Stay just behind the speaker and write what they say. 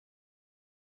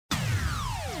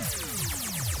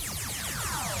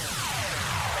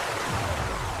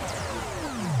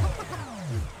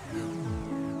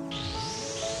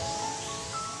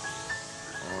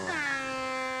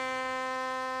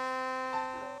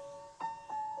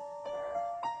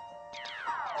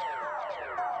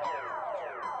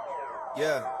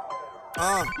Yeah.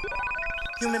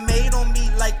 Human made on me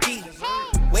like me.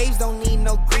 Waves don't need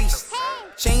no grease.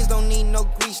 Chains don't need no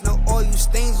grease. No oil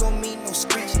stains on me, no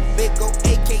screech. Big ol'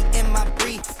 AK in my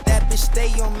brief. That bitch stay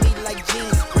on me like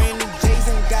jeans. Brand new J's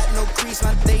ain't got no crease.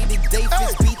 My day-to-day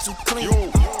fits be too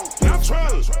clean.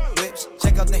 Whips,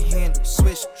 check out the handle.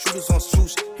 Switch, shooters on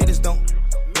swoosh. Hitters don't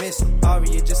miss.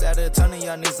 Aria just added a ton of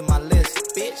y'all niggas on my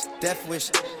list. Bitch, death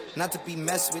wish. Not to be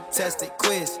messed with, tested,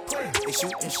 quiz. They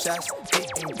shooting shots,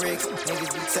 hitting bricks.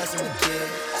 Niggas be testing the kid.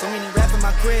 So many rap in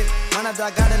my crib. Man, I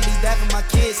gotta leave that for my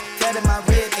kids. Tat in my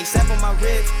rib, ASAP on my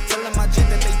ribs. Tellin' my jit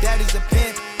that they daddy's a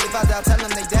pimp. If I die, tell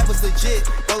them they dad was legit.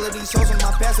 All of these hoes on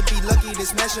my past will be lucky to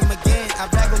smash them again.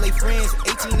 I rag all they friends,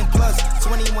 18 and plus,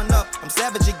 21 up. I'm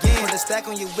savage again. Put a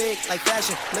stack on your wig like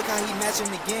fashion. Look how he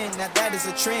matching again. Now that is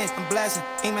a trend. I'm blasting.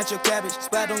 Aim at your cabbage.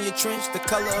 Splat on your trench. The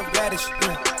color of radish.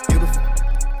 Beautiful.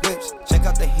 Whips, check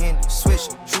out the handle, switch,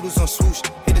 shooters on swoosh,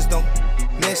 hitters don't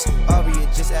miss. Aria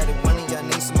just added one of y'all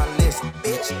names to my list.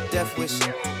 Bitch, death wish,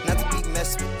 not to be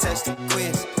messed with, tested,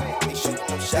 quiz. They shoot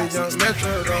no shots.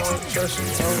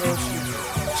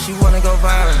 She wanna go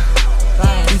viral,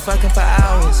 we fucking for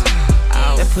hours.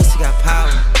 That pussy got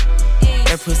power,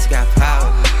 that pussy got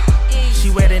power. She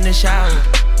wet in the shower,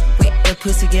 that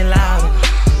pussy get louder.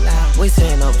 We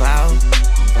saying no vow,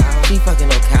 she fucking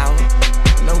no coward.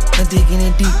 No, I'm digging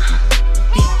it deep.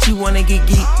 She wanna get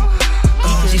geek.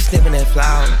 She sniffing that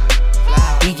flower.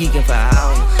 We geeking for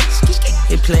hours.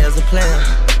 It players are players.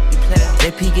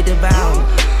 They peek at the bow.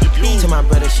 To my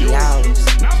brother, she ours.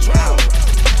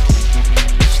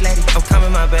 I'm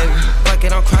coming, my baby. Fuck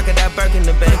it, I'm crocodile Birkin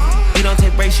the baby. We don't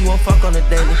take breaks, she won't fuck on the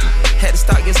daily. Had to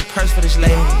start, get some purse for this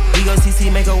lady. We go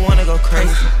CC, make her wanna go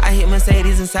crazy. I hit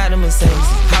Mercedes inside the Mercedes.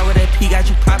 How would that P got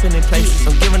you popping in places?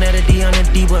 I'm giving her the D on the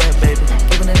D-boy, baby.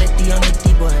 Giving her the D on the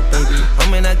D-boy, baby.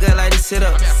 I'm in a gut like to sit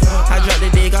up. I drop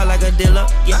the dig out like a dealer.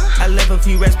 Yeah, I left a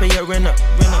few rest, pay your rent up.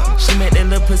 She make that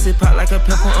little pussy pop like a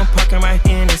pimple. I'm parking right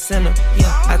here in the center. Yeah,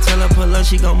 I tell her pull up,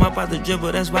 she gon' mop out the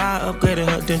dribble. That's why I upgraded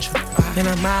her denture. And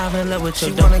I'm in love with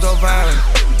your she wanna go viral.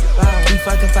 We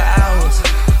fucking for hours.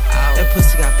 That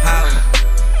pussy got power.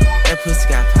 That pussy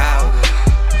got power.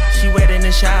 She wet in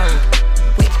the shower.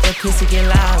 That pussy get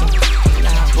louder.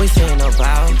 We saying no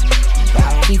vow.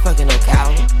 She fucking no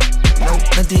coward. No,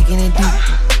 I'm digging it deep.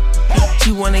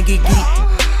 She wanna get geek.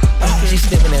 She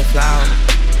sniffing that flower.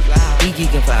 We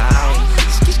geeking for hours.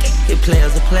 They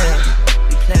players are players.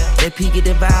 They peek at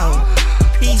the bow.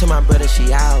 To my brother,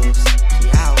 she ours.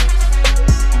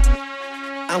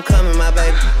 I'm coming, my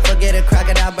baby. Forget a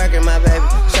crocodile Birkin, my baby.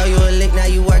 Show you a lick, now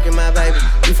you working, my baby.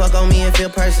 You fuck on me and feel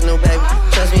personal, baby.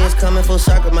 Trust me, it's coming full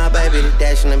circle, my baby. The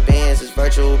dash in the bands is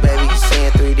virtual, baby. You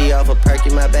seeing 3D off a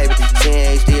perky, my baby.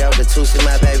 Seeing HD off the Tusi,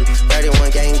 my baby.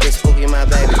 31 gang get spooky, my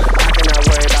baby. How can I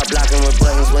worry about blocking with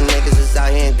buttons when niggas is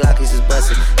out here and Glockies is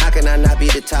busting? How can I not be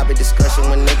the topic discussion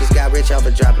when niggas got rich off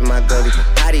of dropping my gully?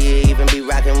 How do you even be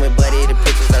rocking with Buddy? The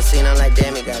pictures I seen, I'm like,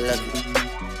 damn, it got lucky.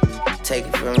 Take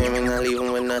it from him and not leave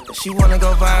him with nothing. She wanna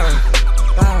go viral.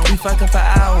 We fucking for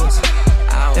hours.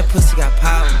 That pussy got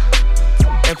power.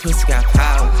 That pussy got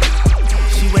power.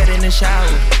 She wet in the shower.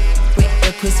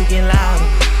 That pussy get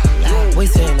louder. We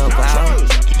saying no vow.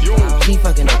 She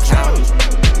fucking no coward.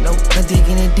 No, I'm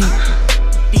digging it deep.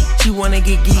 She wanna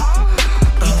get geek.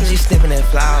 She sniffing that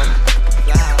flower.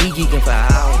 We geeking for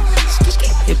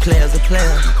hours. It players are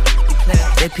players.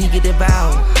 They peek at the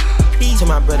bow. To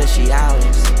my brother, she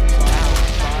ours.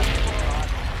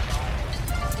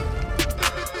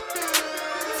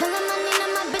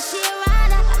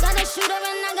 Shooter and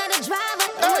I got a driver.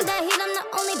 And with that heat, I'm the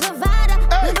only provider.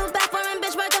 Little back foreign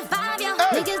bitch worth a 5, yo.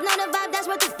 Niggas know the vibe, that's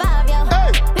worth a 5, yo.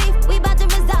 Beef, we bout to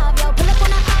resolve, yo. Pull up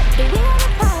on the up, do we have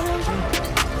a problem?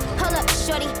 Hold up,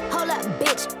 shorty, hold up,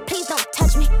 bitch. Please don't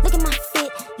touch me. Look at my fit,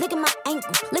 look at my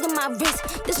ankle, look at my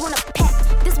wrist. This one a pack,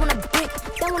 this one a brick,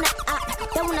 that one a op,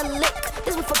 that one a lick.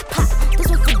 This one for pop,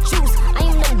 this one for juice. I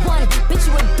am the one, bitch,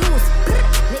 you a deuce.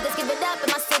 Niggas give it up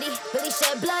in my city, really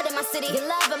shed blood in my city. Get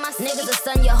love in my city. Niggas will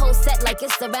stun your whole set like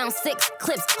it's around 6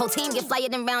 clips. Whole team get flyer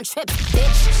than round trips.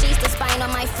 Bitch, she's the spine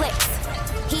on my flicks.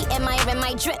 He admiring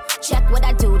my drip. Check what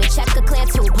I do, the check a clear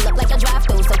too. Pull up like a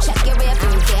drive-through, so check your rear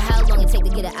view. Care how long it take to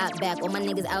get it out back. All my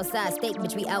niggas outside, steak,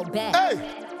 bitch, we out back.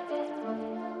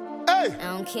 I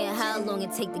don't care how long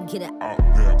it take to get it out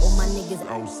back. All my niggas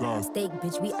outside, steak,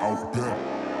 bitch, we out back.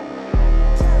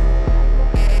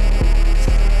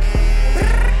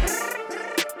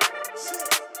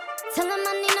 Tell him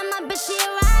I need my bitch, she a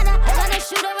rider. I got a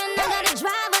shooter and I got a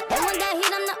driver. And when that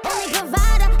heat, I'm the only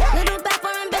provider. Little back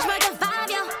foreign bitch worth a 5,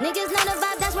 yo. Niggas know the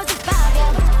vibe, that's worth a 5,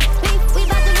 yo. Beef, we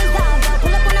bout to resolve, yo.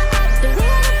 Pull up on the up, do we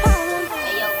have a problem?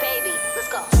 Hey, yo, baby,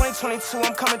 let's go. 2022, 2,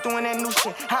 I'm coming through in that new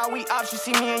shit. How we ops, you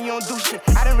see me and you don't do shit.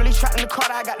 I done really tried in the car,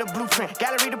 I got the blueprint.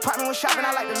 Gallery department when shopping,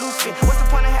 I like the loose fit. What's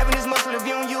the point of having this muscle if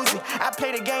you don't use it? I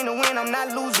play the game to win, I'm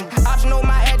not losing. Ops know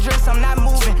my address, I'm not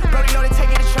moving. Brody know they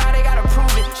take it to try, they gotta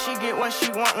prove it. She get what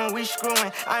she want when we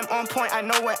screwing. I'm on point, I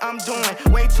know what I'm doing.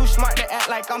 Way too smart to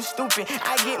act like I'm stupid.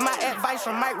 I get my advice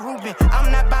from Mike Rubin. I'm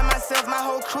not by myself, my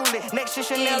whole crew lit. Next to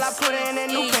Chanel, I put her in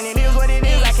that new pen. It is what it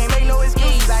is, I can't make no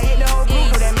excuses. I hit the whole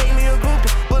group, that make me a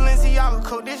groupie. Balenciaga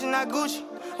coat, this is not Gucci.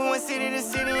 We went city to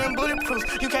city and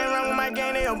bulletproof. You can't run with my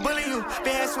gang, they'll bully you.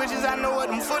 Band switches, I know what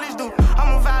them foolish do.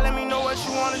 I'm a vibe, let me know what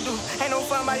you wanna do. Ain't no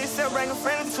fun by yourself, bring a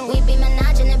friend or two. We be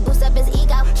menaging and boost up his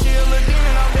ego. She a little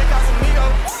demon, I'll pick out some ego.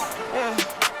 Yeah,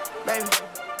 baby.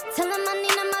 Tell him I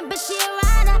need my bitch, she a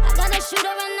rider. I got a shooter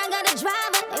and I got a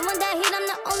driver. They want that heat, I'm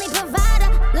the only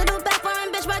provider. Little back foreign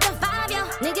bitch worth a 5, yo.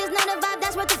 Niggas know the vibe,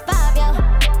 that's worth a 5, yo.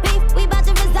 Beef, we bout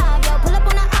to resolve, yo. Pull up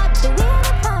on the op, do we have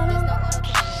a problem?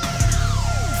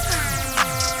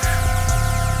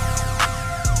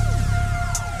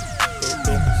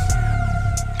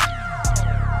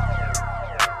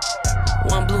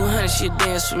 One blue honey, she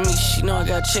dance with me. She know I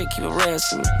got a check, keep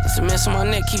harassing me. It's a mess on my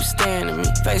neck, keep staring at me.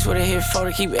 Face with a hit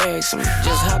photo, keep asking me.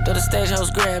 Just hopped up the stage, hoes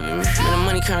grabbing me. Man, the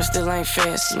money current still ain't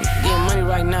fast me. Getting money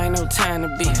right now, ain't no time to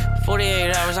beef.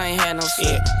 48 hours, I ain't had no sleep.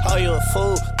 Yeah, oh, you a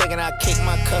fool. Thinking I kick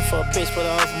my cut for a bitch, put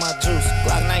her over my juice.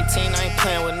 Glock 19, I ain't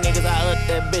playing with niggas. I up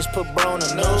that bitch, put bro on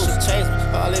the news. She chase me.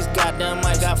 All this goddamn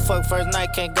mic got fucked first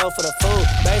night, can't go for the food.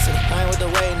 Basically, I ain't with the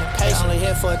waiting and patience. Only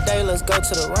here for a day, let's go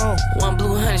to the room. One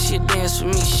blue honey, she dance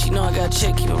with me. She know I got a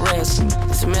check, keep harassing me.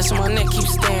 It's a mess on my neck, keep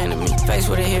staring at me. Face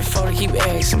with a hit photo, keep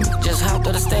asking me. Just hopped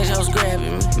up the stage, hoes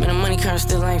grabbing me. Man, the money current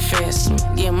still ain't fast me.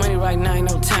 Getting money right now,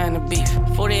 ain't no time to beef.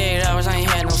 48 hours, I ain't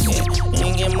had no sleep. You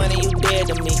ain't get money, you dead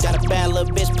to me. Got a bad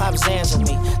little bitch, pop Zans with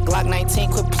me. Glock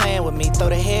 19, quit playing with me. Throw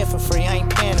the head for free, I ain't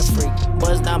paying a free.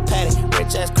 Buzz down patty,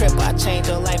 rich ass crip, I changed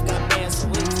your life, got banned so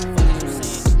weeks.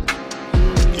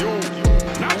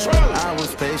 I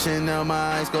was patient, now my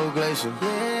eyes go glacial.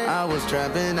 I was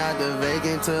trapping out the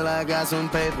vacant till I got some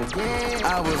paper.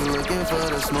 I was looking for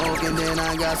the smoke and then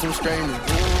I got some straightening.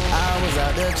 I was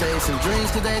out there chasing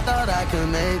dreams cause they thought I could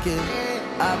make it.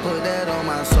 I put that on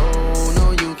my soul,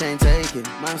 no you can't take it.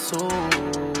 My soul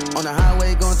on the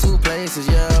highway going 2 places,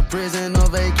 yeah. Prison or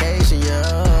vacation,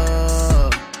 yeah.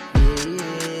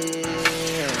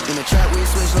 In the trap we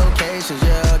switch locations,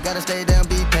 yeah. Gotta stay down,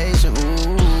 be patient,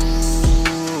 ooh.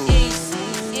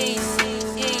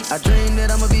 I dream that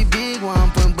I'ma be big while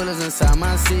I'm putting bullets inside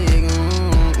my cig.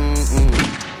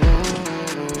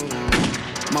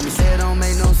 Mommy said don't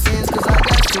make no sense cause I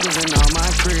got shooters in all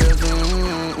my cribs.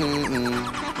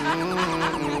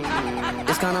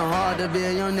 It's kinda hard to be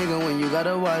a young nigga when you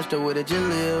gotta watch the way that you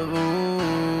live.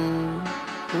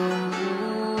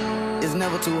 It's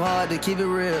never too hard to keep it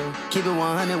real. Keep it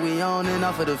 100, we on and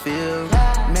off of the field.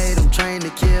 Made him train to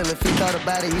kill. If he thought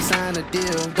about it, he signed a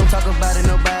deal. Don't talk about it,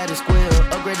 nobody squeal.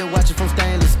 Upgrade the watches from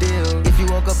stainless steel. If you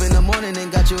woke up in the morning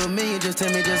and got you $1 million, just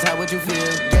tell me just how would you feel?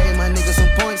 Gave my niggas some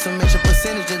points, some extra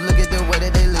percentage. Just look at the way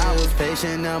that they live. I was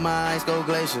patient, now my eyes go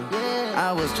glacial.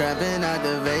 I was trapping out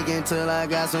the vacant till I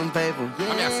got some paper.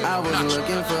 I was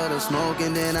looking for the smoke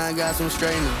and then I got some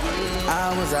straightening.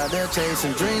 I was out there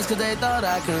chasing dreams cause they thought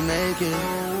I could make it.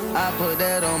 I put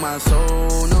that on my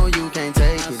soul, no you can't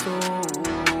take it.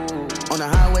 On the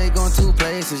highway going 2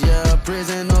 places, yeah.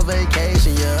 Prison or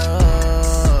vacation,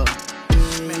 yeah.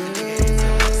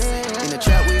 In the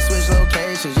trap we switch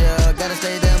locations, yeah. Gotta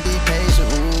stay down, be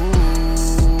patient, ooh.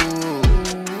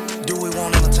 Do we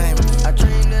want entertainment? I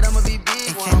dream that I'ma be big.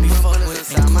 It can't be fucked with,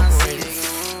 incorporated.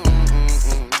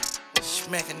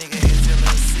 Smack a nigga head till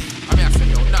I see. I mean, I feel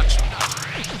your nuts.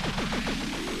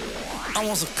 I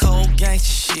want some cold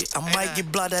gangster shit. I might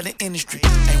get blocked out of the industry.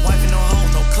 Ain't wiping no hoe,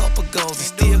 no cup of goals, and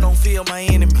still don't feel my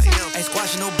enemy. Ain't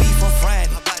squashing no beef on Friday.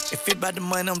 If it about the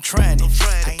money, I'm trying it.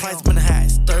 The price been high,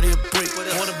 it's 30 a brick.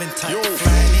 Water been tight,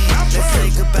 flying in. Let's say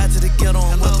goodbye to the ghetto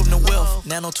and welcome to wealth.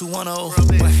 Nano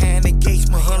 210, behind the gates,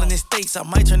 Mulholland Estates. I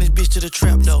might turn this bitch to the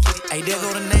trap though. Hey, there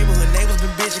go the neighborhood. Neighbors been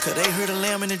bitching cause they heard a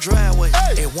lamb in the driveway.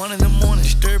 At 1 in the morning,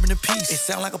 disturbing the peace. It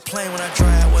sound like a plane when I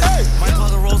drive away. Might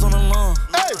cause a rose on the lawn.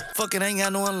 Fuck it, ain't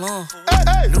got no alarm.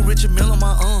 New Richard Mille on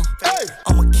my arm.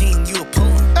 I'm a king, you a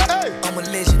pawn. I'm a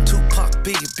legend, Tupac,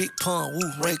 Biggie, Big Pun,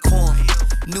 Woo, Raekwon.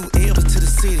 New Elvis to the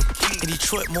city. In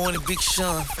Detroit, more than Big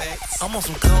Sean. I'm on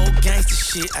some cold gangster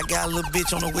shit. I got a little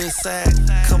bitch on the west side.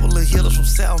 Couple little hitters from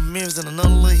South Memphis and another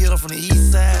little hitter from the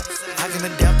east side. I can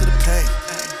adapt to the pay.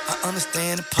 I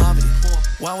understand the poverty.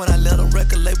 Why would I let a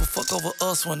record label fuck over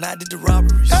us when I did the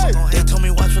robberies? They told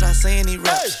me watch what I say in these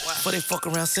raps before they fuck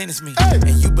around sentence me.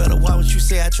 And you better watch what you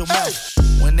say out your mouth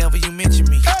whenever you mention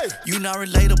me. You not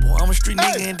relatable, I'm a street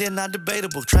nigga and then not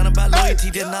debatable. Tryna buy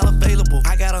loyalty, then not available.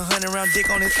 I got 100 round dick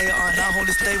on this AR and I hold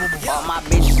it stable. All my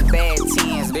bitches bad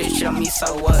tens, bitch tell me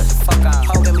so what? Fuck on,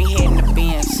 holding me hitting the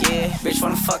bins, yeah. Bitch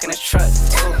wanna fuck in the truck,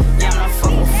 yeah I'm not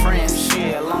fuck with friends,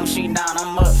 shit. As long as she down,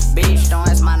 I'm up. Bitch don't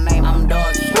ask my name, I'm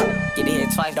doggy. Get it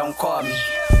hit twice, don't call me.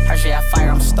 Her shit I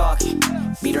fire, I'm stalking.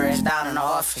 Beat her ass down in the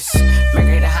office. Make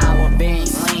her the high with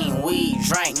beans, lean, weed,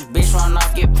 drink. Bitch run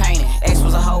off, get painted. Ex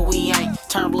was a hoe, we ain't.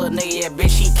 Turn a blood nigga, yeah,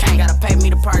 bitch, he can't. Gotta pay me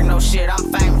to park, no shit,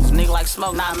 I'm famous. Nigga like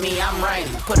smoke, not me, I'm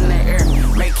raining. Put in the air,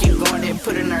 make keep going, then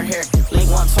put in her hair.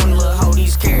 Link 120, little hoe,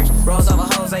 these carrots. Rolls over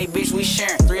hoes, hey, bitch, we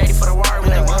sharing. 380 for the water, with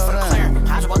that one for the clearing.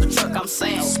 I just want the truck, I'm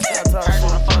saying. First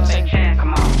wanna fuck, they can,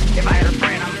 come on. If I hit a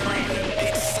friend, I'm playing.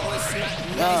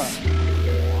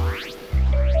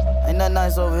 Ain't nothing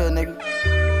nice over here, nigga.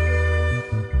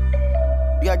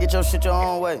 You gotta get your shit your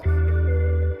own way.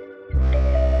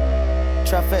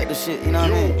 Trifecta shit, you know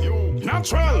what I mean?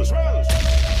 Natural.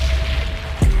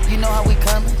 You know how we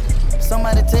coming?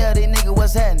 Somebody tell these niggas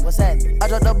what's happening. What's happening? I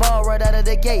dropped the ball right out of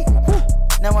the gate.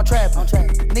 Now I'm trapping.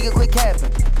 Nigga quit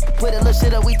capping. Put a little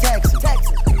shit up, we taxing.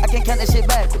 I can't count that shit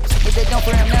backwards. If they don't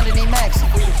for him, now they need maxing.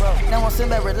 Now I'm sitting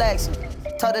back relaxing.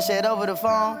 Talk that shit over the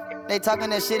phone. They talking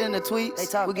that shit in the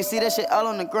tweets. We can see that shit all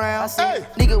on the ground. Hey.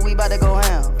 Nigga, we bout to go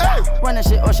ham. Hey. Run that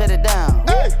shit or shut it down.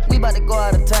 Hey. We bout to go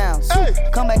out of town. Hey.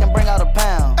 Come back and bring out a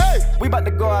pound. Hey. We bout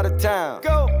to go out of town.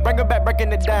 Go. Bring it back,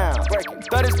 breaking it down.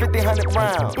 30s, 50, 100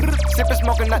 rounds. Sippin',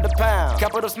 smoking out the pound.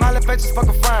 Capital smiling faces, fuck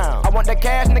a frown. I want that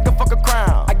cash, nigga, fuck a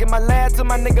crown. I give my lad to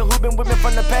my nigga who been with me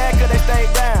from the past, cause they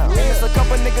stayed down. And it's a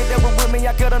couple niggas that were with me,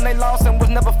 I killed them, they lost and was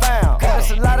never found.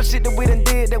 There's a lot of shit that we done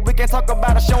did that we can't talk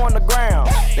about or show on the ground.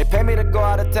 They pay me to go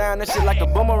out of town, this shit like a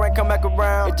boomerang come back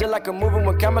around. It's just like a movie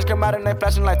when cameras come out and they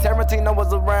flashing like Tarantino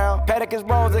was around. Paddock is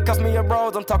rose, it cost me a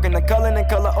rose. I'm talking the color and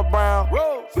color of brown.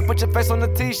 We put your face on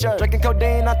the t-shirt. Drinking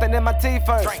codeine, nothing in my teeth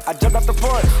first. I jumped off the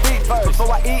porch, feet first.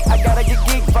 Before I eat, I gotta get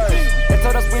geek first. They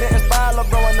told us we didn't inspire love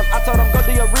growing up. I told them go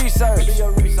do your research.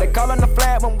 They call on the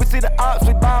flag when we see the ops,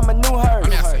 we buy them a new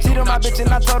hearse. Cheated on my bitch and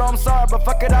I told her I'm sorry, but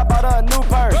fuck it, I bought her a new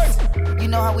purse. You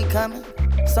know how we coming?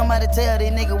 Somebody tell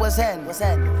these niggas what's happening.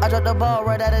 I dropped the ball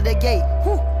right out of the gate.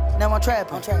 Now I'm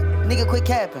trapping. Nigga quit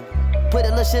capping. Put a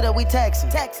little shit up, we taxing.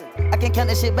 I can't count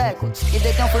that shit backwards. If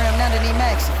they don't for him, now they need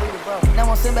maxing. Now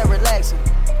I'm sitting back relaxing.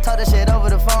 Talk that shit over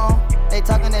the phone. They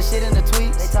talking that shit in the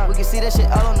tweets. We can see that shit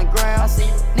all on the ground.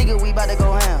 Nigga, we bout to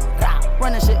go ham.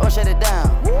 Run that shit or shut it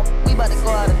down. We bout to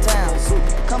go out of town.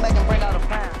 Come back and bring out a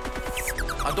pound.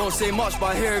 I don't say much, but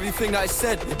I hear everything that I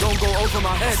said. It don't go over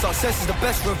my head. Success is the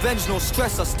best revenge, no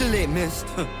stress, I still ain't missed.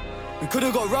 We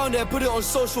could've got round there, put it on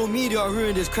social media and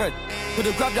ruined his cred.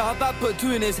 Could've grabbed a habit, put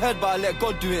two in his head, but I let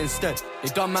God do it instead. They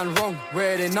done man wrong,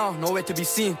 where are they now? Nowhere to be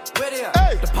seen. Where they at?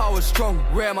 Hey. The power's strong,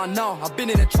 where am I now? I've been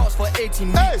in the charts for 18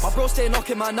 weeks. Hey. My bro stay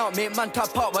knocking man out, make man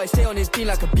tap out, but I stay on his team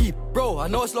like a beep. Bro, I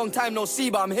know it's long time no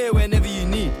see, but I'm here whenever you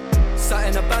need. Sat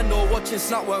in a band or watching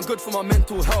Snap weren't good for my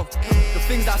mental health. The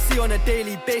things I see on a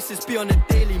daily basis be on a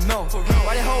daily melt.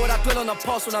 Why the hell would I dwell on the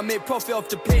past when I make profit off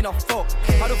the pain I felt?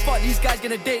 How the fuck these guys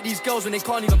gonna date these girls when they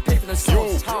can't even pay for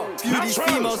themselves? How? Few of these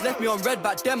females left me on red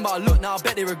back then, but I look now, I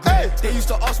bet they regret it. They used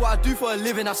to ask what I do for a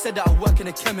living, I said that I work in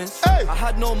a chemist. I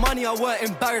had no money, I weren't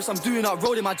embarrassed, I'm doing that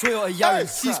road in my Toyota Yaris.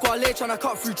 C-Squad late trying to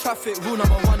cut through traffic, rule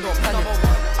number one, don't panic.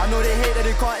 I know they hate that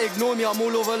they can't ignore me, I'm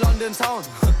all over London town.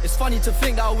 It's funny to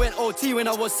think that I went OT when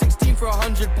I was 16 for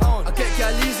 £100. I get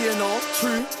gal easy, you know,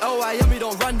 true. LYM, we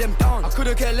don't run them down. I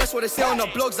couldn't care less what they say on the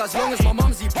blogs as long as my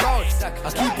mumsy proud. I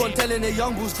keep on telling the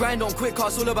young bulls grind on quick,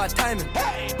 cause it's all about timing.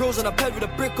 Bro's on a ped with a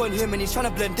brick on him and he's trying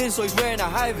to blend in, so he's wearing a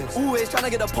high vis. Always trying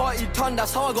to get the party done,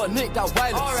 that's how I got nicked, that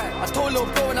violence. I told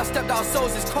little bro when I stepped out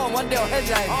souls, it's calm, one day I'll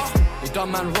headline. They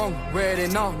done man wrong, where are they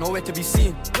now? Nowhere to be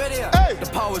seen. Where they at? Hey. The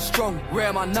power's strong, where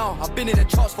am I now? I've been in the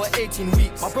charts for 18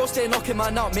 weeks. My bro stay knocking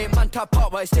man out, make man tap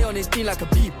out, but I stay on his team like a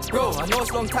beep. Bro, I know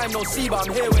it's long time no see, but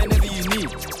I'm here whenever you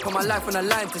need. Put my life on the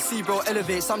line to see bro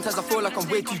elevate. Sometimes I feel like I'm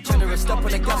way too generous. Step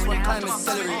on the gas one time and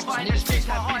accelerate.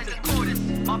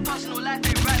 My personal life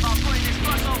ain't right, but I'm putting this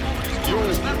first on all.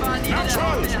 Remember I needed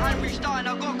a hand reached out and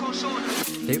I got cold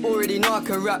shoulders. They already know I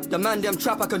can rap, the man them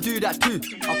trap, I can do that too.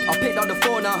 I picked up the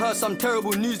phone, I heard some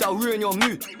terrible news that'll ruin your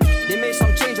mood. They made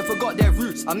some change and forgot their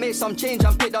roots. I made some change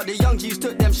and picked up the young G's,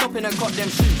 took them shopping and got them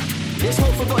shoes. This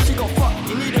hoe forgot she got fucked.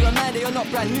 You need a reminder, you're not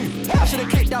brand new. I should've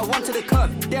kicked that one to the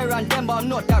curb. There and them, but I'm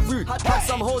not that rude. Had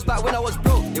some hoes back when I was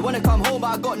broke. They wanna come home, but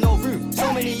I got no room.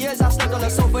 So many years I slept on the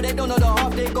sofa, they don't know the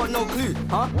half, they got no clue.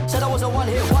 Said I was a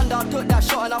one-hit wonder, I took that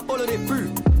shot and I followed it through.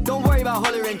 Don't worry about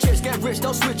hollering chicks, get rich,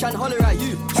 they'll switch and holler at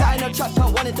you. Sat in a trap,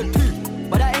 turn 1 into 2.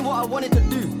 But that ain't what I wanted to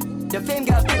do. The fame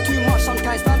get a bit too much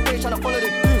sometimes, fan page tryna follow the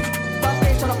groove. Fan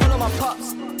page tryna follow my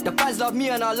pops. The fans love me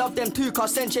and I love them too,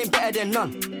 cause Sench ain't better than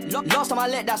none. Last time I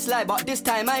let that slide, but this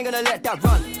time I ain't gonna let that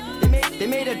run. They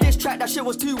made a diss track, that shit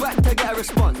was too whack to get a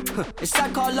response. It's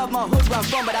sad cause I love my hood where I'm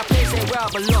from, but that place ain't where I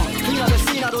belong. Clean out the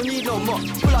scene, I don't need no more.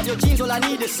 Pull out your jeans, all I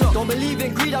need is sock. Don't believe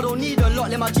in greed, I don't need a lot.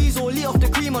 Let my G's all lit off the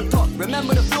cream on top.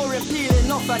 Remember the flooring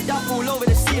peeling off and duff all over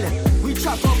the ceiling. We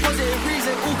trap for positive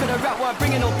reason, all could rap while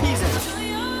bringing no peas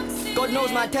in. God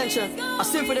knows my intention. I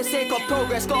sin for the sake of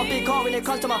progress. Got a big heart when it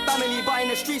comes to my family, but in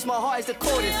the streets my heart is the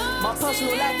coldest. My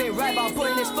personal life ain't right, but I'm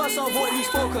putting this first on what lose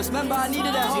focus. Remember I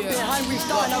needed a helping hand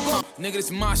restarting. I got nigga, this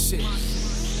my shit.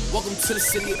 Welcome to the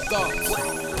city of God.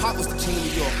 Pop was the king of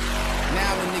New York.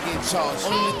 Now I'm a nigga in charge.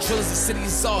 Only the drillers, the city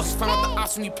is ours. Find out the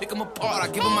ops when you pick them apart. I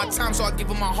give them my time, so I give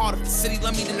them my heart. If the city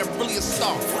love me, then they're really a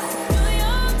star.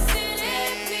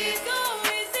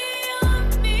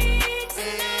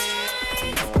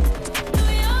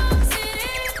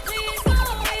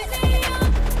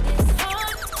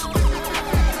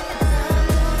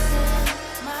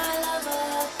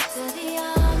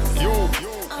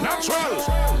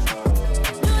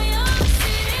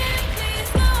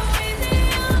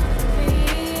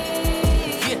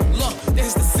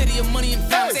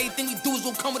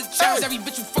 Come with a challenge, every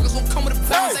bitch you fuckers gon' come with a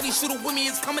balance. Every shooter with me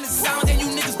is coming in silence, and you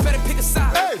niggas better pick a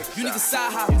side. You niggas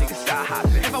side hop.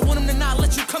 If I want them to not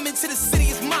let you come into the city,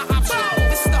 it's my option.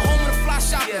 This is the home of the fly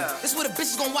shopping. This is where the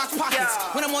bitches gon' watch pockets.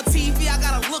 When I'm on TV, I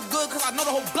gotta look good, cause I know the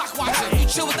whole block watching. You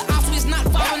chill with the ops, we is not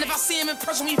following. If I see him in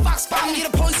person, we fox spotting. Yeah,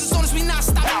 the police is on us, we not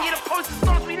stopping.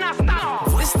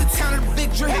 This is the town of the big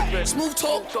drip. Smooth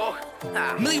talk.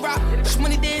 Millie rock,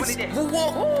 money dance, woo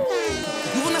walk.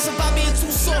 You will not survive being too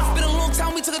soft. Been a long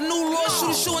time, we took a new law.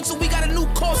 Shoot a show until we got a new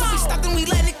cause. If we stop, then we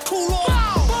let it cool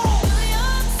off.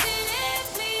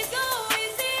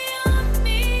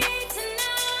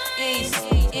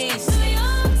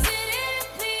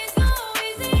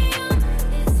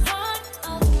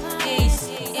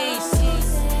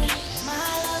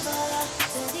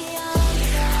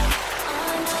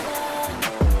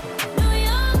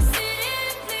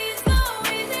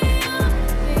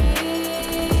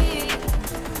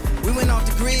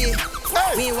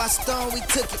 Me and Watch Stone, we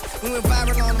took it. We went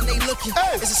viral on them, they looking.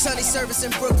 It's a Sunday service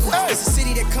in Brooklyn. It's a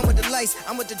city that come with the lights.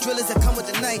 I'm with the drillers that come with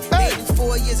the night. They do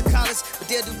 4 years of college, but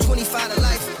they'll do 25 to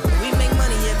life. We make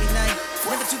money every night.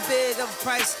 Never too big of a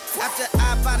price. After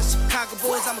I buy the Chicago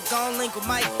boys, I'ma go and link with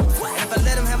Mike. And if I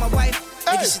let him have my wife,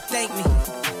 niggas should thank me.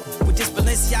 With this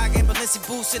Balenciaga and Balenci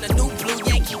boots and a new blue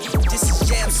Yankee. This is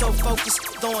jam, so focused,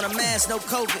 throwing a mask, no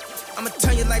COVID. I'ma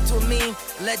turn your life to a meme,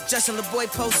 let Justin LeBoy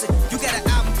post it. You got an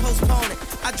album, postpone it.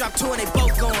 I dropped 2 and they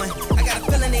both going. I got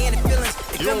a feeling they in the feelings.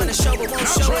 They come in the show but won't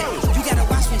show it. You gotta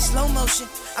watch me in slow motion.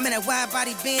 I'm in that wide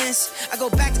body Benz. I go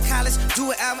back to college,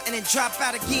 do an album and then drop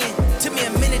out again. Took me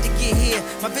a minute to get here.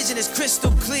 My vision is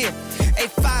crystal clear.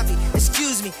 Hey Fabi,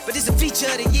 excuse me, but this a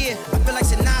feature of the year. I feel like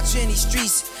Sinatra in these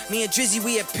streets. Me and Drizzy,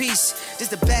 we at peace.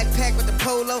 Just the backpack with the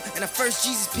polo and the first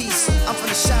Jesus piece. I'm from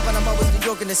the shop and I'm always New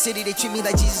York in the city. They treat me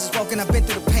like Jesus is walking. I've been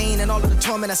through the pain and all of the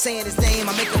torment. I saying his name,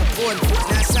 I make it important.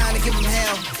 Now it's time to give him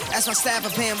hell. Ask my staff, I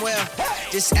pay him well.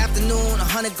 This afternoon,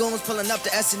 100 goons pulling up to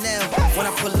SNL. When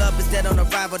I pull up, it's dead on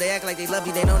arrival. They act like they love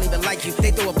you, they don't even like you.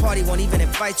 They throw a party, won't even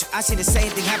invite you. I see the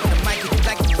same thing happen to Mike. If you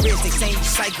like the bridge, they saying you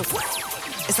psycho.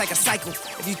 It's like a cycle.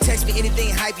 If you text me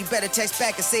anything hype, you better text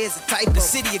back and say it's a typo. The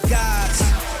city of gods,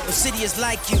 no city is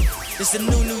like you. This is the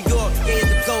new New York, yeah, it's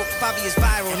the GOAT. Bobby is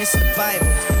viral, and this is the Bible.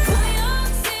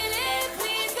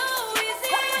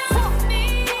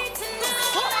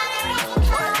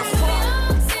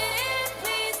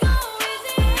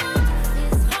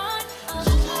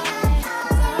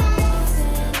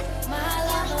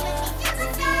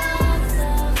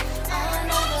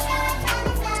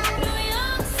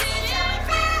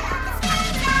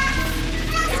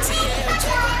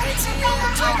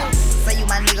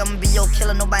 I'ma be your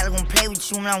killer, nobody gon' play with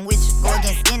you when I'm with you. Go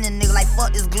against any nigga like fuck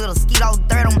this glitter. Skeet all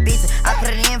dirt on bitches. I put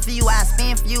it in for you, I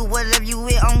spin for you. Whatever you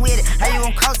with, I'm with it. How you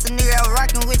gon' cost a nigga out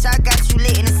rockin' with you? I got you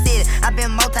lit in the city. I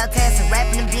been multitasking,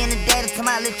 rapping and being a daddy to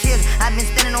my little children. I been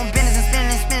spinning on business and spinning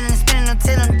and spinning and spinning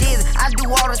until I'm dizzy. I do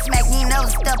all the smack, you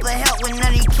never step or help with none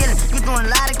of you killin'. You doing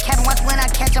a lot of capping, watch when I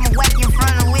catch, I'ma whack you in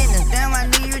front of witness. Damn, I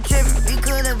knew you were trippin'. We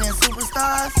could've been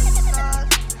superstars.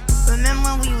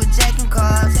 Remember when we were jacking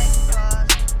cars?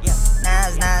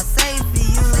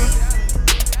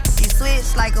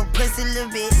 like a pussy little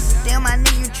bitch. Damn, my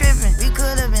nigga, you trippin'. We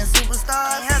could've been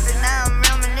superstars. Ain't helping, now I'm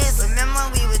reminiscing. Remember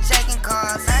we were checking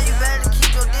cars. Now you better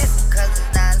keep your distance, cause it's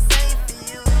not safe for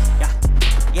you.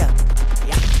 Yeah.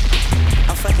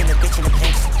 I'm fucking the bitch in the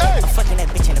pants. I'm fucking that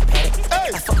bitch in the paddock.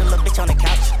 I fuck a little bitch on the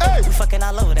couch. We fucking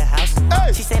all over the house.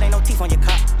 She said ain't no teeth on your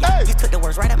cock. You took the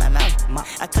words right out my mouth.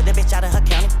 I took the bitch out of her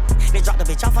county. They dropped the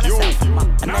bitch off on the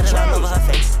south. I met her all over her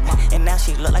face. And now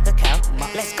she look like a cow.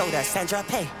 Let's go to Sandra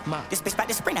Pay. This bitch bout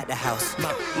to sprint out the house.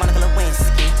 Monica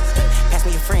Lewinsky. Pass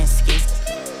me your friend ski.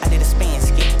 I did a spin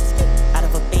ski. Out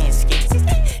of a bin ski.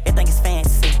 Everything is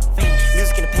fancy.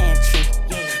 Music in the pantry.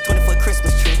 20-foot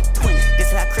Christmas tree.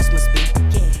 This is how Christmas be.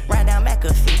 Ride down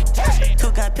McAfee.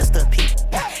 2-gun pistol P.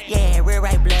 Yeah, real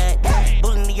right blood.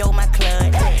 Bullying Leo, my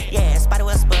club. Yeah, spider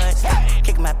was buds.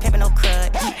 Kicking my pimpin' no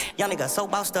crud. Young nigga so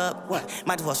bossed up.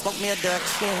 Might as well smoke me a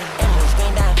Dutch. Emerald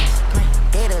green diamonds.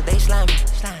 Hater, they slimy.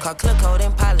 Call clip code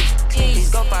and polish. Please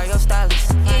go fire your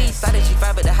stylist. Thought that she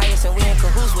five at the highest and we in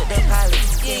cahoots with them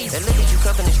pilots. They look at you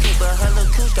cuffin' the street, but her little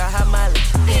couche got high mileage.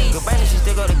 Go Brandon, she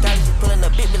still go to college. She pullin'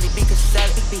 up big Billy B cause she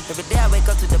solid. Every day I wake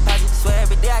up to deposit. Swear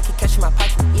every day I can catch in my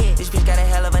pocket. This bitch got a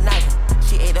hell of a noggin.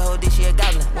 She ate the whole dish, she a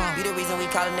goblin. You the reason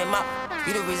we callin' them out.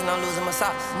 You the reason I'm losing my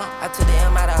socks. I took the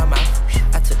M out of her mouth.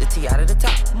 I took the T out of the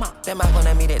top. Then my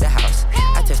gonna meet at the house.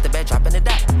 I touched the bed, dropping the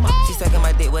dot. She sucking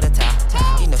my dick with a towel.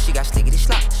 You know she got slickety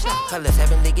slop. Her lips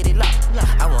having lickety lock.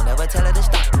 I won't ever tell her to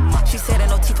stop. She said ain't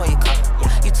no teeth on your car.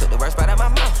 You took the words right out my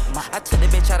mouth. I took the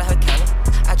bitch out of her county.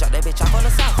 I dropped that bitch off on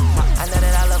the south. I know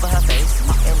that I love her face.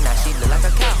 And now she look like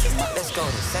a cow. Let's go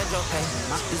to Sandro Pay.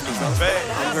 This bitch on bad.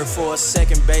 I'm here for a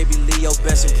second, baby. Leo,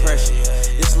 best impression.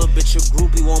 This little bitch a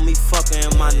groupie want me fucking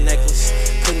in my necklace.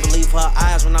 Couldn't believe her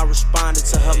eyes when I responded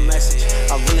to her message.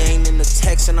 I really ain't in the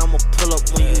text and I'ma pull up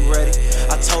when you ready.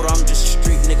 I told her I'm just a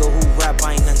street nigga who rap,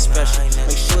 I ain't nothing special.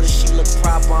 Make sure that she look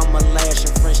proper, I'ma lash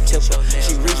and French tip her.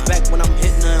 She reached back when I'm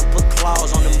hitting her and put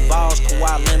claws on them balls.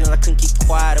 Kawhi Leonard, I couldn't keep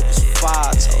quiet, it was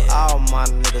fire. Told all my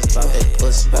niggas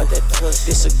about that pussy.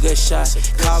 This a good shot.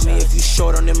 Call me if you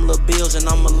short on them little bills and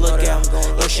I'ma look out.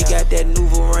 Look, she got that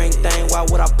Nouveau ring thing, why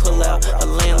would I pull out? A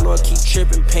landlord keep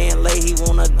tripping, paying late, he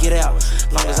wanna get out.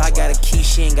 Long as I got a key,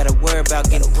 she ain't gotta worry about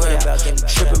getting put out.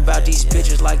 Tripping about these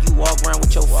bitches like you walk around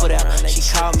with your foot out. She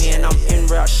called me and I'm en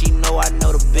route, she know I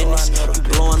know the business. You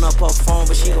blowing up her phone,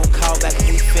 but she gon' call back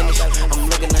when we finish. I'm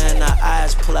looking her in her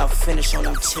eyes, pull out finish on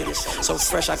them titties. So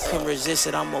fresh I couldn't resist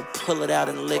it, I'ma pull it out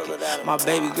and lick it. My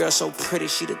baby girl so pretty,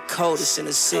 she the coldest in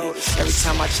the city. Every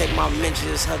time I check my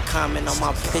mentions, her comment on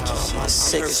my pictures. My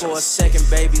sickest. For a second,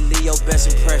 baby, Leo, best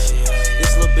impression.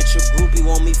 This little bitch a groupie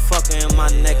want me fucking in my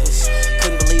necklace.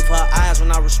 Couldn't believe her eyes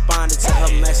when I responded to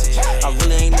her message. I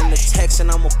really ain't in the text and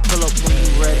I'ma pull up when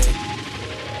you ready.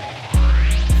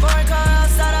 Foreign car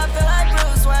outside, I feel like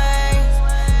Bruce Wayne.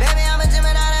 Baby, I'm a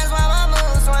Gemini, that's why my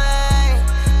mood swing.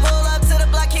 Pull up to the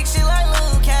block, kick shit like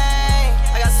Luke Kane.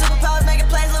 I got superpowers, making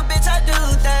plays, little bitch, I do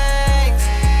things.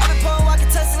 I've been pouring walking,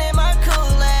 tussin' in my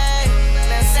Kool-Aid.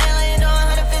 Man, sailing, doing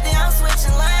 150, I'm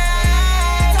switching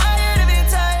lanes. Tired of being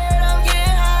tired, I'm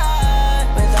getting high.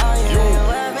 Without you, you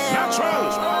let me on. Without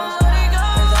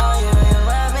you, you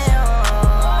let me on.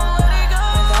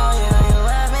 Without you, you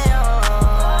let me on.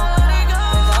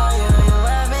 Without you, you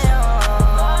let me on.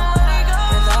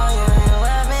 Without you, you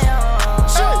let me on.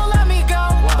 She won't let me go,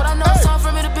 but I know it's time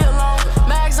for me to be alone.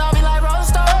 Mags on me like Rolling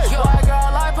Stone. White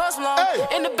girl like Post Malone.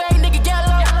 In the bag, nigga, get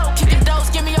low. Kicking dose,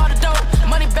 give me all the dope.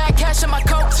 Money back, cash in my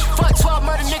coat. Fuck 12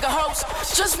 murder nigga hoes.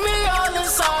 Just me all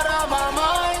inside of my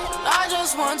mind. I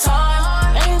just want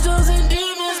time. Angels and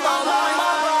demons, my life.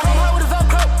 Come home with a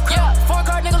Velcro. Yeah,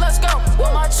 4-car nigga, let's go.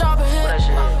 With my chopper hit.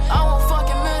 I won't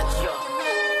fucking miss.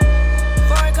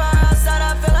 Foreign car outside,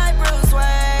 I feel like Bruce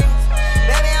Wayne.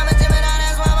 Baby, I'm a Gemini,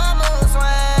 that's why my mood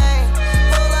swing.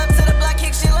 Pull up to the block,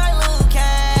 kick shit like Luke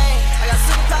Kane. I got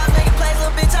superpowers, making plays,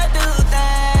 little bitch, I do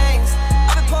things.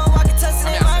 I've been pouring walking,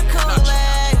 tussin' in my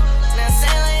Kool-Aid. Now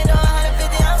sailing, doing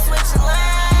 150, I'm switching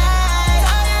lanes.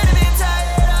 Tired of being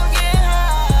tired, I'm getting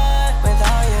high.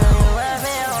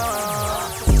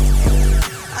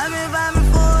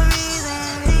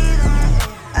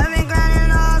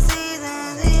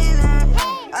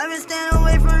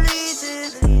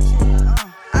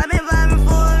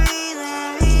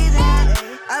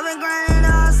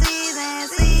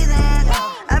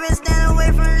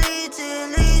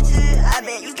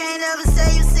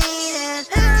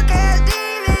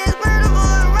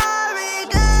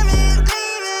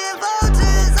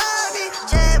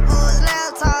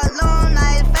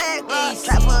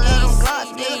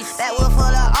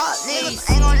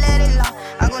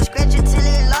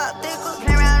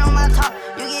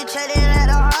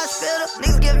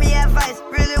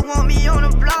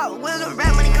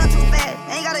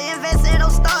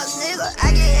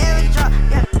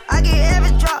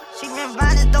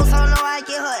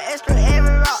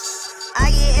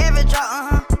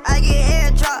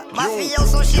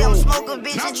 smoke a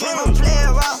bitch and you gon' play it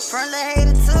raw. From the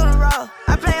hater to the raw.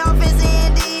 I play offense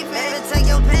and defense. Baby, take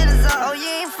your panties off. Oh, you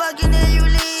ain't fucking and you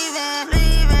leaving.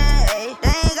 Ayy.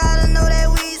 They ain't gotta know that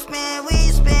we spend,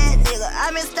 nigga.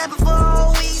 I been stepping for a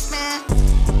whole week, man.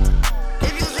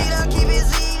 If you see them, keep it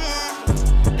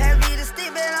seeding. Pass me the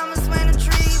stick, bet I'ma swing the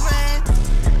tree, man.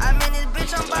 I'm in this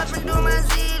bitch, I'm bopping, do my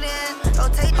seeding. Go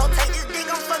take this dick,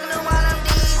 I'm fucking her while I'm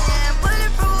deeding.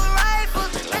 Bulletproof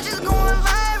rifles, bitches going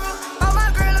viral. All my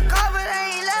girl a car, but I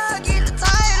ain't let her get the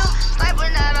title. Sniper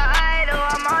not an idol,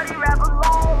 I'm all these rappers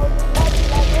rival.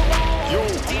 Yo,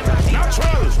 now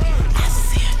Travis. I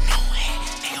see a new head,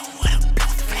 nigga, what a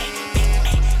blue flame. Big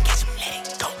man, catch him, let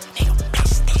it go. Nigga,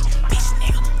 bitch,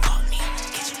 nigga, fuck me.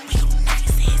 Catch him, we gon' knock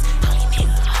his ass. All these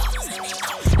niggas hoes and they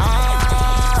go.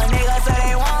 Niggas say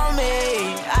they want me,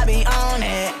 I be on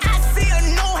it. I see a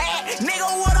new hat, nigga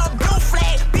with a blue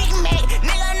flag. Big Mac,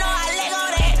 nigga know I leg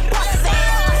on that. Pussy,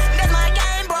 that's my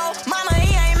game, bro. Mama,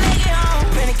 he ain't make it home.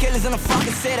 Plenty killers in the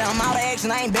fucking city. I'm out of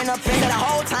action, I ain't been up into the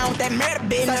whole time with that murder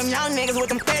business. Them young niggas with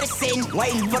them 30 sitting,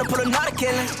 waiting for to put another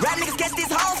killing. Rap niggas catch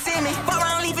these hoes in me. Fuck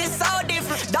around, leave it so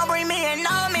different. Don't bring me in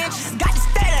no mentions. Got to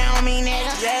stay there on me, nigga.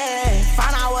 Yeah,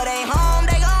 find out what ain't home,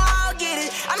 they gon' all get it.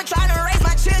 I been trying to raise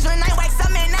my children, I wax up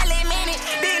in that little minute.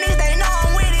 These niggas, they know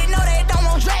I'm with it, no they don't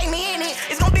want drag me in it.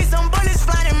 It's gonna be some bullets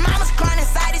flying and mamas crying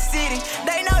inside the city.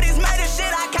 They know this murder shit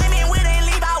I came in with and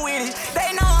leave out with it. They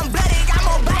know I'm bloody, got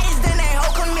more bodies than they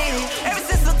whole committee. Ever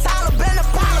since the Tyler been a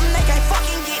problem, they can't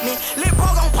fucking get me. Lil' bro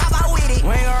gon' pop out with it.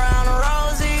 Ring around the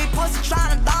rosy, pussy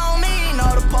tryna throw me.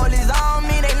 Know the police on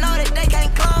me, they know that they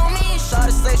can't clone me.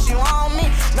 Shorty say she want me,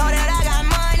 know that I got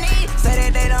money. Say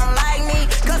that they don't like me,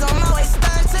 cause I'm always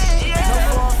stunting. Yeah. So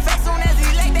for a fact, soon as he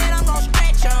like that, I'm gon'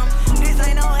 stretch him. This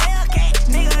ain't no Hellcat,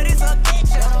 nigga, this a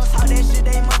catch him. Talk that shit,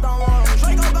 they must don't want him.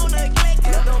 Draco gon' neglect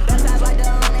him. Them baptized like the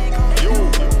Yo,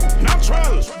 now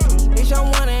Travis. It's your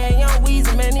one and young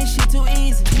Weezy, man, this shit too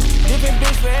easy. Different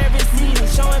bitch for every season,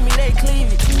 showing me they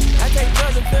cleavage. I take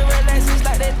drugs and feel relaxed, it's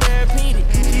like they therapeutic.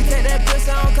 She take that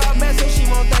pussy on call back so she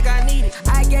won't think I need it.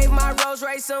 I gave my Rolls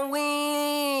Royce some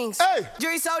wings. Hey.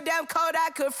 Jury so damn cold I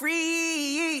could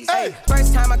freeze. Hey.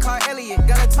 First time I called Elliot,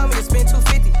 gonna tell me to spend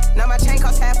 $250. Now my chain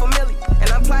costs $500,000, and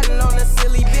I'm plotting on a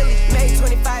silly Billy. Made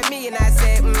 25 million, I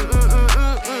said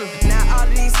Now all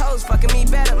of these hoes fucking me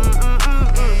better.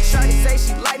 Shorty say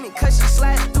she like me 'cause she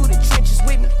sliding through the trenches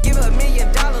with me. Give her $1 million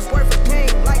worth of pain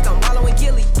like I'm wallowing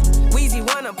Gilly. Weezy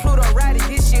wanna Pluto ride it,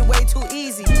 this shit way too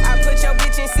easy. I put your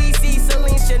bitch in CC,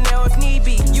 Celine, Chanel if need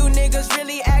be. You niggas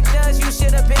really actors, you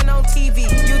should've been on TV.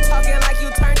 You talking like you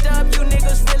turned up, you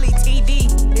niggas really TD.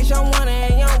 It's your one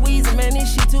and young Weezy, man,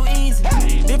 this shit too easy.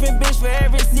 Different bitch for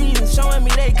every season, showing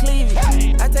me they cleavage.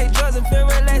 I take drugs and feel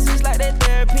relaxed, it's like they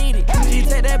therapeutic. She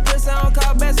take that pussy on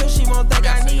call back so she won't think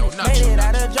I need it. Made it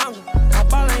out of jungle, my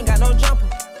ball ain't got no jumper.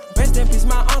 Rest in peace,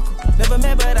 my uncle. Never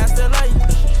met, but I still love you.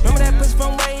 Remember that pussy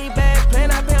from way back,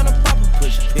 playing I pay on the popper.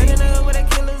 Then the nigga with a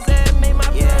killer's ass made my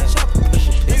blood chopper.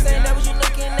 This ain't that what you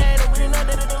looking at, and we know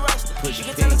that it's the roster. You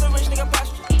can tell it's a rich nigga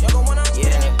posture. Y'all gon' wanna spin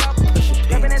it pop.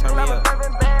 Turn me up.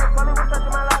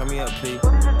 Turn me up, P.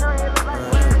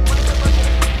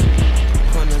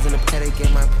 Corners in the paddock,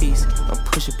 get my piece. I'm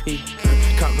Pusha P.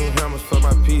 Cop new hammers for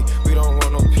my P. We don't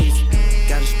want no peace.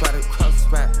 Got a spot across the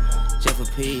spot. Jeff for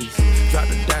peace. Drop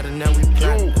the data, now we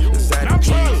plot. Inside the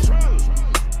cheese.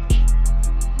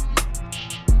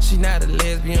 She not a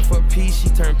lesbian for peace. She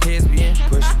turned lesbian.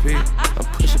 Pusha P. I'm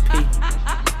Pusha P.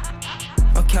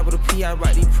 I'm capital P, I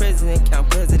write these president, count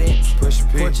presidents. Pusha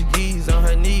P. Portuguese on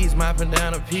her knees, mopping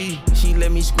down a P. She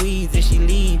let me squeeze and she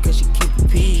leave, cause she keep the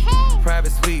P.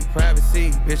 Private suite,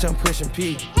 privacy, bitch, I'm pushing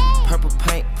P. Purple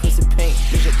paint, pussy pink,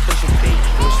 bitch, I'm pushing P.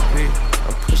 Pusha P.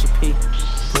 I'm Pusha P.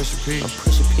 Pusha P. I'm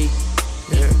Pusha P.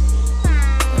 Yeah.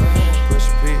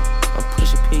 Pusha P. I'm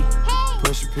Pusha P.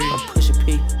 Pusha P. I'm Pusha P.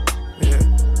 Yeah.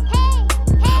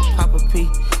 Papa P,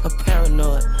 I'm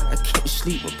paranoid. I can't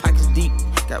sleep, my pockets deep.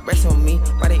 Got rest on me,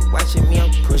 why they watching me? I'm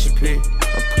Pusha P. I'm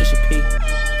Pusha P.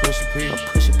 Pusha P. I'm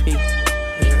Pusha P. Yeah.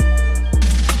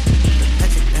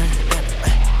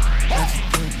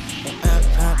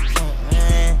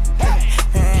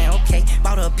 Okay,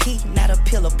 bought a P, not a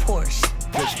pill of Porsche.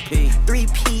 Pusha P. 3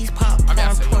 P's, popcorn,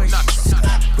 Porsche.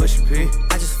 Pusha P.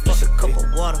 I just fucked a cup of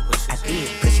water. I did.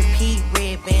 Pusha P,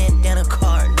 red bandana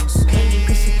Cardinals.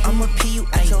 I'ma P you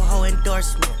out your whole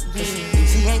endorsement.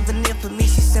 She ain't vanilla for me,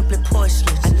 she simply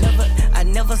porcelain. I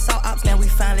never saw ops, now we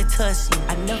finally touched me.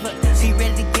 She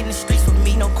ready to get in the streets with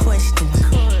me, no question.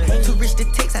 Too rich to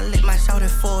text, I let my shoulder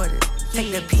forward it.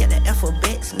 Take the P at the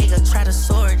alphabets, nigga try to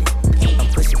sort it. I'm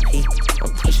Pusha P.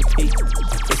 I'm Pusha P.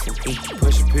 I'm Pusha P.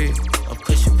 Pusha P. I'm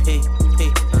Pusha P.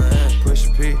 Pusha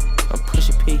P. I'm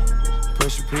Pusha P.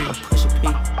 P.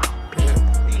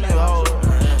 Nigga, hold up.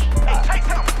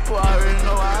 Well, I already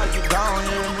know how you gone,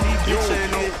 you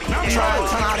try to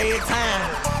turn out every time.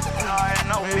 I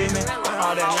know, baby.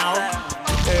 All that now.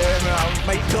 I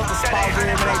make up the spots,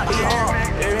 they be hard.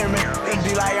 It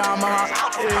be like I'm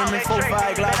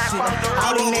 4-5 glass shit.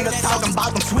 All these niggas talking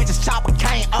about them switches, chopper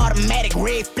cane, automatic,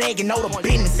 red flag, and know the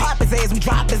business. Pop his ass, we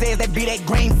drop his ass, that be that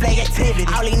green flag activity.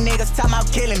 All these niggas talking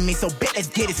about killing me, so bet let's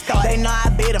get it started. They know I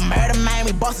be the murder man,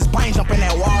 we bust his brain, jump in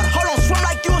that water. Hold on, swim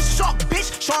like you a shark,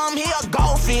 bitch. Show him he a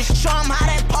goldfish, show him how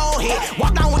that pole hit.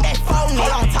 Walk down with that phone,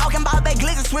 nigga. Hold on, talking about that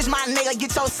glitzer switch, my nigga,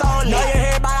 get your soul lit. Know you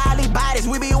hear about all these bodies,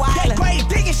 we be wildin'. That grave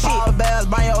digging shit. All bells,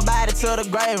 bring your body to the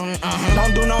grave.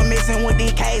 Don't do no mixing with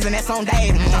DKs, and that's on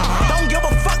Dave. Don't give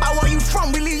a fuck about where you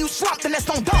from, we leave you slumped, and that's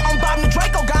on dump. I'm Bobby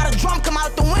Draco, got a drum, come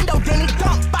out the window, then he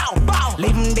dump, bow, bow.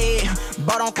 Leave him dead,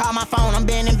 but don't call my phone, I'm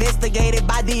being investigated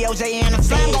by DOJ and the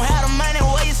feds. Gon' have the money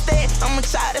where you stay, I'm a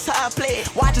child, that's how I play.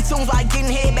 Watching tunes like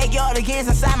getting head, backyard the kids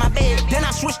inside my bed. Then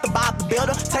I switch to Bob the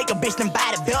Builder, take a bitch and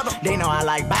buy the builder. They know I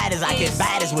like bodies, I get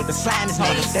bodies with the slimest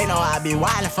niggas. They know I be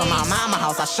wildin' from my mama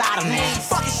house, I shot him.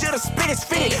 Fucking should've spit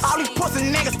it. All these pussy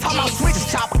niggas talking about switches,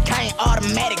 chopper cane,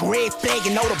 automatic, red flag,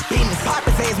 you know the business. Pop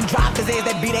his ass, we drop his ass,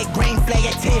 that be that green flag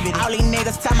activity. All these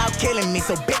niggas talking about killing me,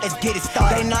 so bet let's get it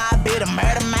started. They know I be the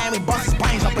murder man, we bust his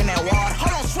brains up in that water.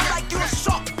 Hold on, swim like you a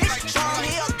shark, bitch. Show him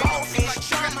he a goldfish,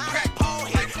 show him how that pole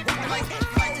hit. Walk like that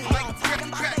phone, I'm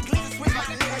talking about that glitzer switch, my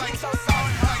nigga, you so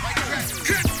sorry.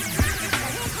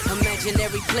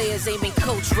 Imaginary players aiming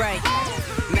coach right.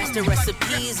 Master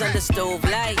recipes under stove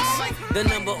lights. The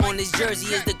number on this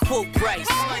jersey is the quote price.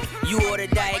 You order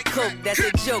Diet Coke, that's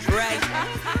a joke, right?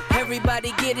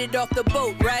 Everybody get it off the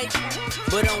boat, right?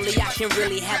 But only I can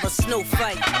really have a snow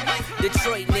fight.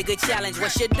 Detroit nigga challenge,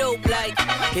 what's your dope like?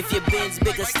 If your bin's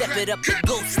bigger, step it up to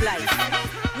ghost life.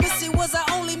 Missy was our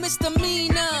only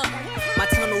misdemeanor. My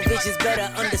tunnel vision's better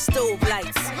under stove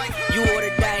lights. You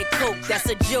order Diet Coke, that's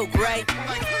a joke, right?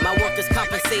 My workers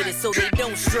compensated so they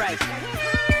don't strike.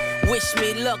 Wish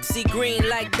me luck, see green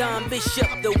like Don Bishop.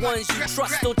 The ones you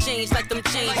trust don't change like them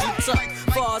chains you tuck.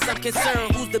 Far as I'm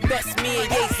concerned, who's the best? Me and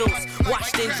Jesus.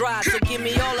 Washed and dried, so give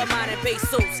me all of mine and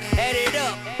pesos. Add it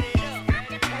up.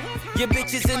 Your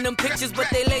bitches in them pictures, but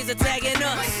they laser tagging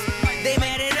us. They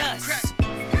mad at us.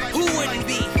 Who wouldn't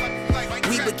be?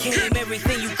 We became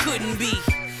everything you couldn't be.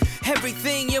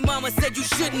 Everything your mama said you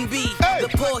shouldn't be. The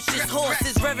Porsche's horse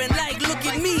is revving like, look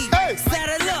at me.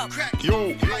 Saddle up.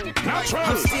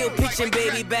 I'm still pitching,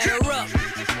 baby, batter up.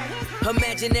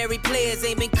 Imaginary players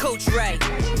aiming coach right.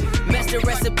 Master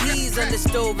recipes under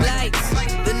stove lights.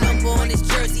 The number on this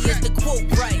jersey is the quote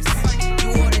price.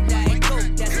 You order Diet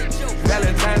Coke, that's a joke.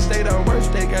 Valentine's Day the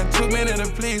worst, they got too many to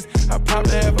please. I popped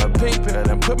to have a pink pill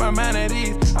and put my mind at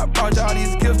ease. I bought y'all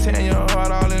these gifts, tearing your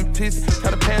heart all in pieces.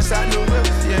 Gotta pass out new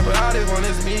whips, yeah, but all this one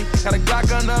is me. Got a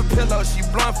Glock under a pillow, she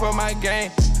blunt for my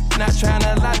game. Not trying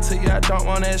to lie to you, I don't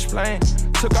wanna explain.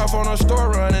 Took off on a store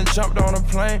run and jumped on a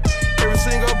plane. Every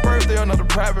single birthday, another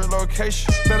private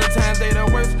location. Valentine's Day the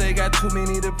worst, they got too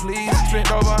many to please.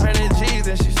 Spent over 100 G's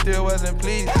and she still wasn't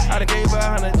pleased. I done gave her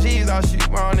 100 G's, all she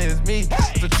want is me.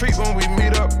 It's a treat when we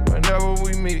meet up, whenever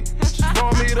we meet. She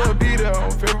want me to be there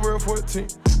on February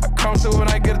 14th. I come through when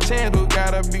I get a chance, but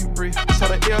gotta be brief. So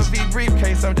the LV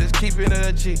briefcase, I'm just keeping it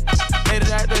a G. Made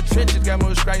it out the trenches, got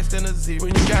more stripes than a Z.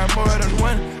 When you got more than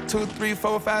 1, 2, 3,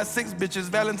 4, 5, 6 bitches,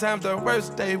 Valentine's the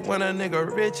worst day when a nigga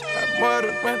rich. Got more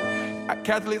than 1. Got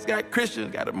Catholics, got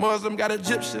Christians, got a Muslim, got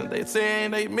Egyptians. They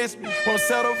saying they miss me. Won't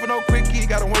settle for no quickie,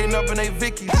 gotta wait up in they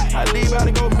Vickies. I leave out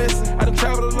and go missing. I done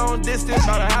traveled a long distance,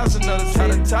 bought a house another city. Try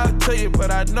to talk to you, but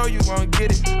I know you gon'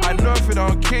 get it. I know if it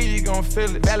don't kill you, you gon'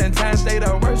 feel it. Valentine's Day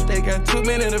the worst, they got too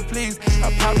many to please.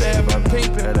 I popped to have a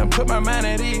pink pill and put my mind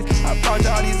at ease. I bought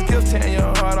y'all these gifts, tearing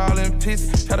your heart all in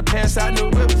pieces. Try to pass out new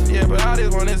whips, yeah, but all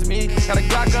this one is me. Got a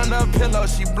Glock under a pillow,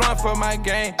 she blunt for my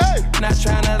game. Not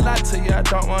trying to lie to you, I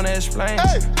don't wanna explain.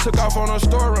 Took off on a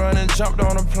store run and jumped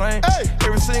on a plane.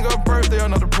 Every single birthday,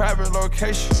 another private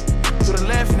location. To the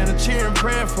laughing and the cheering,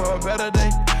 praying for a better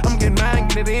day. I'm getting mine,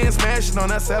 getting it in, smashing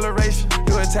on acceleration.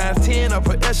 Do it times 10,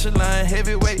 upper echelon,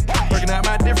 heavyweight. Working out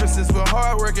my differences with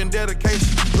hard work and dedication.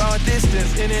 Long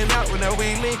distance, in and out whenever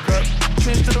we link up.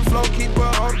 Trench to the floor, keep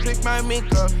her on, pick my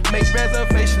mink up. Make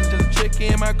reservations, just check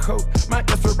in my coat. My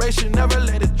inspiration, never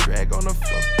let it drag on the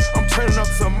floor. I'm Turning up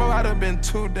some more, I done been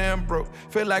too damn broke.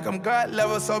 Feel like I'm God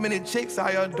level, so many chicks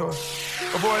I adore.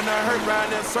 Avoiding not hurt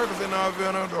round in circles and all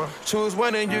feel no door. Choose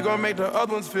one and you gon' make the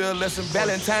other ones feel less than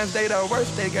Valentine's Day the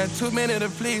worst. They got too many to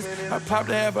please. I popped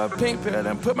to have a pink pill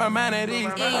and put my mind at ease.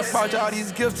 I bought you all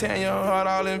these gifts, tearing your heart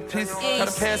all in pieces.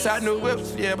 Gotta pass out new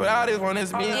whips, yeah, but all this one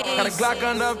is me. Got a Glock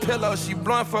under a pillow, she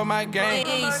blowing for my game.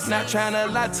 Not trying to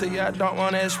lie to you, I don't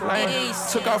wanna explain.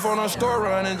 Took off on a store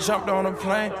run and jumped on a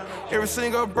plane. Every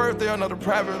single birthday, another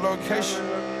private location.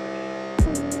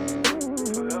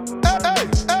 Hey, hey,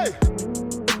 hey,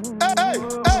 hey,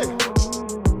 hey,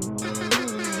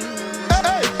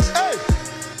 hey, hey,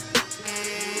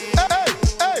 hey,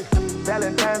 hey.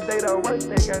 Valentine's Day the worst,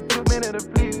 they got too many to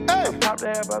please. I popped to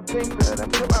have a pink pill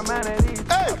and put my mind at ease.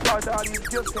 I bought all these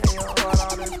gifts and your heart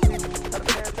all this peace. Gotta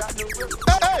pass out new whips.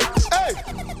 Hey, hey.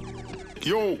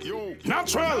 Yo,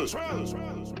 natural.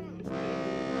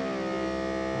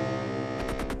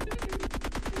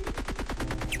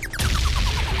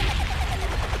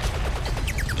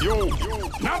 Yo,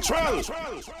 natural.